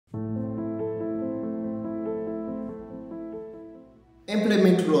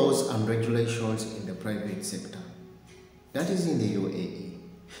Employment laws and regulations in the private sector, that is in the UAE.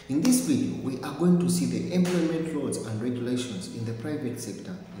 In this video, we are going to see the employment laws and regulations in the private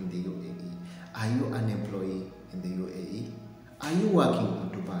sector in the UAE. Are you an employee in the UAE? Are you working in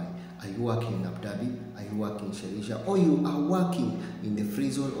Dubai? Are you working in Abu Dhabi? Are you working in Sharjah? Or you are working in the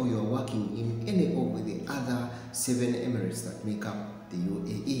free zone, or you are working in any of the other 7 emirates that make up the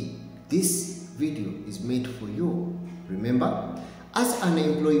UAE? This video is made for you. Remember, as an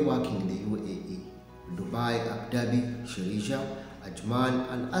employee working in the UAE, Dubai, Abu Dhabi, Sharjah, Ajman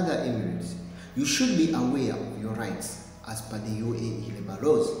and other emirates, you should be aware of your rights as per the UAE Labour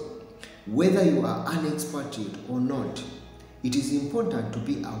laws. Whether you are an expatriate or not, it is important to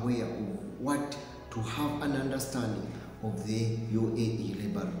be aware of what to have an understanding of the UAE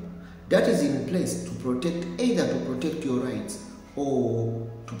Labour law. That is in place to protect, either to protect your rights or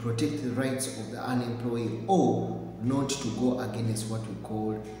to protect the rights of the unemployed, or not to go against what we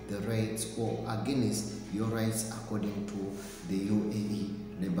call the rights or against your rights according to the UAE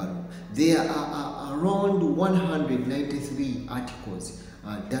Labour law. There are around 193 articles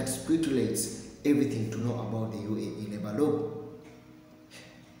that stipulates everything to know about the UAE Labour law.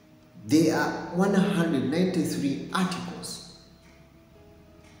 There are 193 articles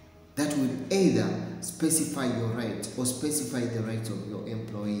that will either specify your rights or specify the rights of your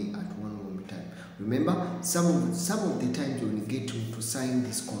employee at one moment time. Remember, some of the times when we get to sign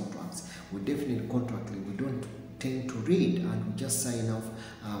these contracts, we definitely we don't tend to read, and we just sign off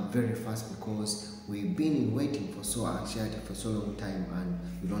very fast because we've been waiting for so anxiety for so long time, and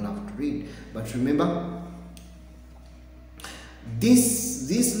you don't have to read. But remember,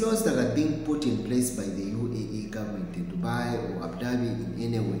 these laws that are being put in place by the UAE government in Dubai or Abu Dhabi in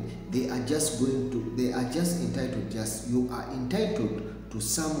any way, you are entitled to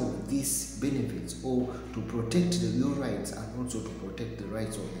some of these benefits, or to protect your rights and also to protect the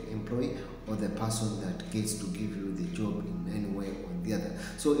rights of the employee or the person that gets to give you the job in any way or the other.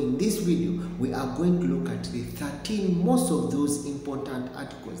 So in this video, we are going to look at the 13 most of those important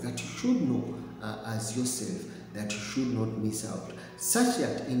articles that you should know as yourself, that you should not miss out, such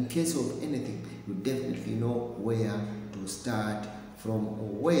that in case of anything, you definitely know where to start from, or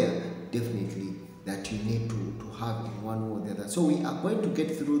where definitely that you need to have in one way or the other. So we are going to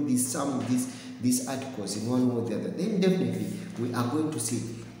get through some of these articles in one way or the other. Then definitely we are going to see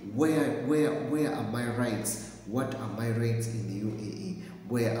where are my rights, what are my rights in the UAE,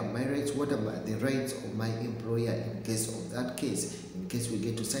 where are my rights, what are the rights of my employer in case of that case, in case we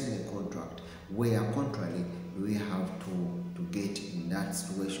get to sign a contract, where contrary we have to get in that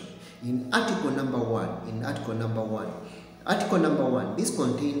situation. In article number one, article number one, this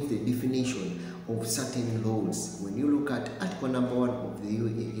contains the definition of certain laws. When you look at article number 1 of the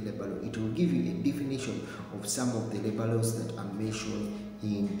UAE Labour law, it will give you a definition of some of the labour laws that are mentioned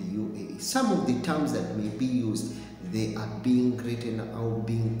in the UAE. Some of the terms that may be used, they are being written out,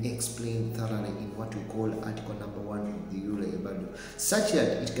 being explained thoroughly in what we call article number 1 of the UAE Labour law, such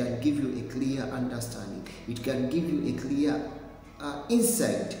that it can give you a clear understanding, it can give you a clear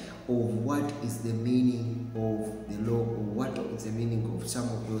insight of what is the meaning of the law, or what is the meaning of some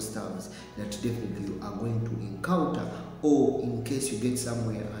of those terms that definitely you are going to encounter, or in case you get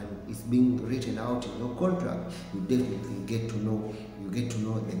somewhere and it's being written out in your contract, you definitely get to know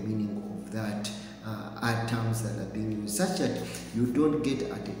the meaning of that terms that are being used, such that you don't get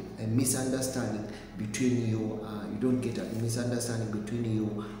a misunderstanding between you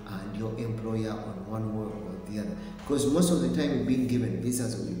and your employer on one way or the other. Because most of the time we've been given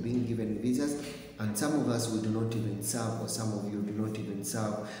visas, and some of us we do not even serve, or some of you do not even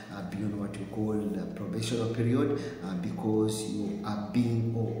serve beyond what we call the probational period, because you are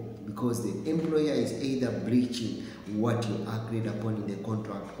because the employer is either breaching what you agreed upon in the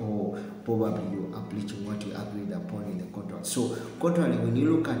contract, or probably you are breaching what you agreed upon in the contract. So contrary, when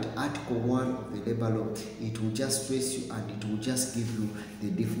you look at article 1 of the Labour law, it will just stress you, and it will just give you the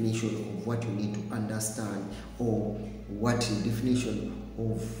definition of what you need to understand, or what the definition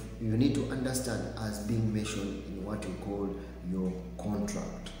of you need to understand as being mentioned in what you call your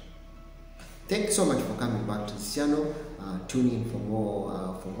contract. Thank you so much for coming back to this channel. Tune in for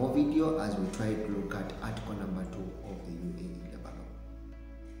more video as we try to look at article number 2 of the UAE Labour.